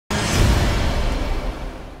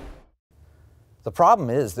The problem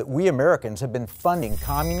is that we Americans have been funding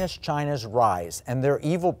Communist China's rise and their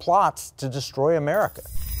evil plots to destroy America.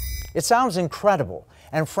 It sounds incredible,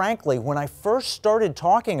 and frankly, when I first started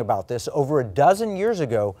talking about this over a dozen years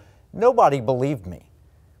ago, nobody believed me.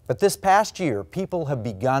 But this past year, people have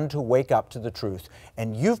begun to wake up to the truth,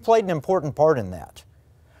 and you've played an important part in that.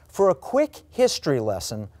 For a quick history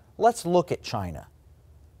lesson, let's look at China.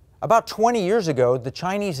 About 20 years ago, the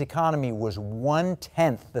Chinese economy was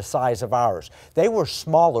 1/10 the size of ours. They were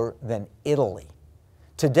smaller than Italy.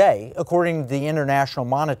 Today, according to the International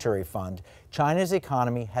Monetary Fund, China's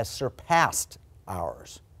economy has surpassed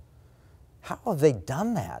ours. How have they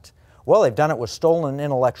done that? Well, they've done it with stolen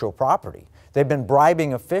intellectual property. They've been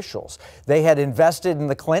bribing officials. They had invested in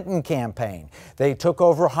the Clinton campaign. They took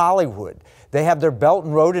over Hollywood. They have their Belt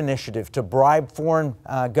and Road Initiative to bribe foreign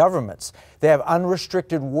governments. They have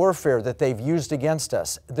unrestricted warfare that they've used against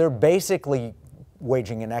us. They're basically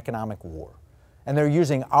waging an economic war. And they're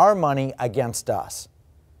using our money against us.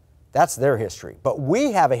 That's their history. But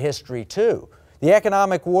we have a history too. The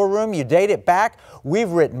Economic War Room, you date it back, we've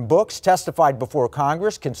written books, testified before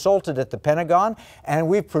Congress, consulted at the Pentagon, and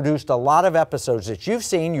we've produced a lot of episodes that you've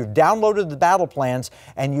seen, you've downloaded the battle plans,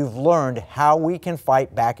 and you've learned how we can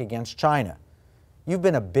fight back against China. You've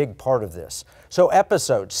been a big part of this. So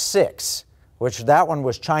episode 6, which that one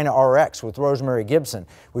was China RX with Rosemary Gibson.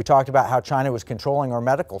 We talked about how China was controlling our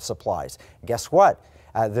medical supplies. Guess what?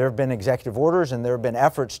 There have been executive orders and there have been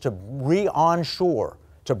efforts to re-onshore,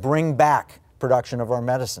 to bring back production of our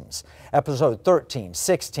medicines. Episode 13,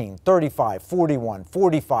 16, 35, 41,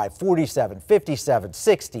 45, 47, 57,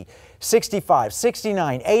 60, 65,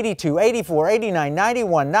 69, 82, 84, 89,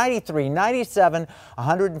 91, 93, 97,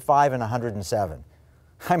 105, and 107.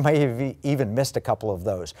 I may have even missed a couple of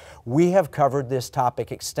those. We have covered this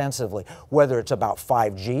topic extensively, whether it's about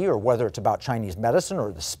 5G or whether it's about Chinese medicine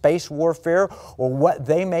or the space warfare or what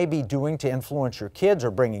they may be doing to influence your kids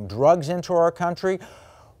or bringing drugs into our country.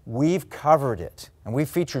 We've covered it, and we've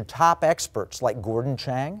featured top experts like Gordon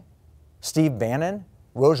Chang, Steve Bannon,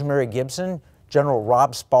 Rosemary Gibson, General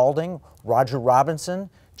Rob Spalding, Roger Robinson,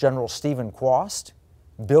 General Stephen Quast,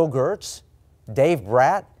 Bill Gertz, Dave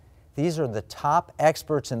Bratt. These are the top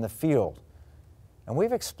experts in the field. And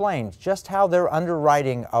we've explained just how their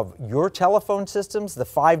underwriting of your telephone systems, the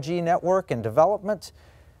 5G network and development,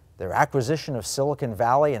 their acquisition of Silicon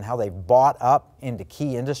Valley and how they've bought up into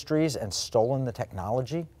key industries and stolen the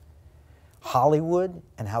technology. Hollywood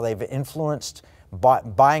and how they've influenced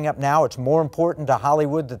buying up now. It's more important to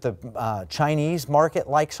Hollywood that the Chinese market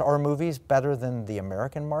likes our movies better than the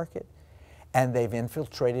American market. And they've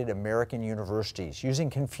infiltrated American universities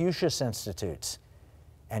using Confucius Institutes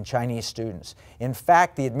and Chinese students. In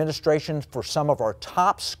fact, the administrations for some of our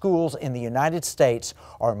top schools in the United States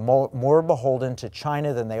are more beholden to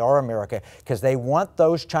China than they are America because they want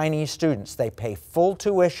those Chinese students. They pay full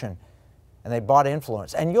tuition and they bought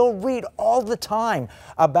influence. And you'll read all the time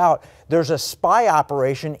about there's a spy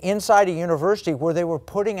operation inside a university where they were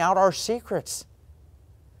putting out our secrets.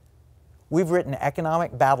 We've written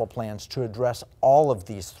economic battle plans to address all of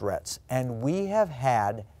these threats, and we have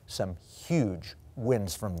had some huge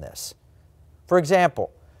wins from this. For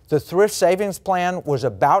example, the Thrift Savings Plan was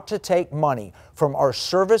about to take money from our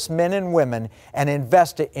servicemen and women and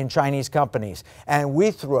invest it in Chinese companies. And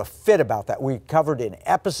we threw a fit about that. We covered it in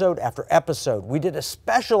episode after episode. We did a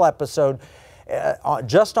special episode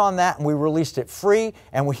just on that, and we released it free,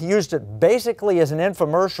 and we used it basically as an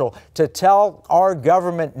infomercial to tell our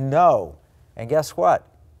government no. And guess what?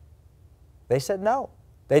 They said no.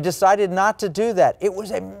 They decided not to do that. It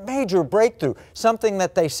was a major breakthrough, something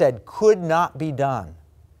that they said could not be done.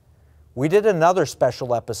 We did another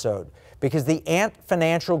special episode because the Ant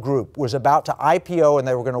Financial Group was about to IPO and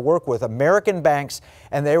they were going to work with American banks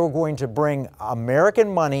and they were going to bring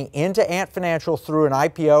American money into Ant Financial through an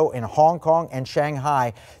IPO in Hong Kong and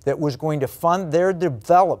Shanghai that was going to fund their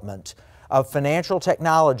development of financial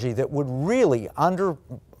technology that would really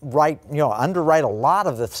underwrite a lot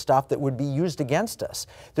of the stuff that would be used against us.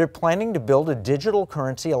 They're planning to build a digital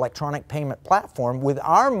currency electronic payment platform with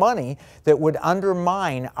our money that would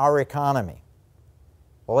undermine our economy.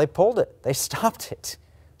 Well, they pulled it. They stopped it.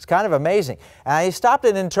 It's kind of amazing. And they stopped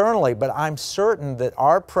it internally, but I'm certain that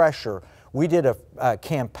our pressure, we did a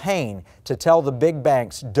campaign to tell the big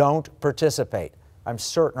banks, don't participate. I'm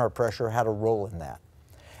certain our pressure had a role in that.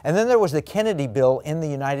 And then there was the Kennedy bill in the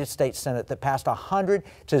United States Senate that passed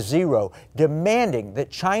 100-0, demanding that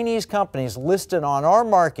Chinese companies listed on our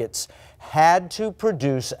markets had to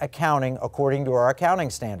produce accounting according to our accounting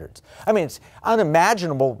standards. I mean, it's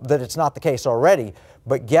unimaginable that it's not the case already,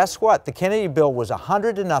 But guess what? The Kennedy bill was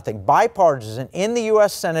 100-0, bipartisan in the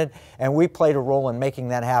U.S. Senate, and we played a role in making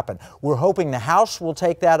that happen. We're hoping the House will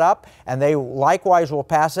take that up, and they likewise will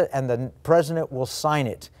pass it, and the President will sign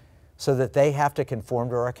it so that they have to conform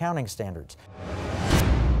to our accounting standards.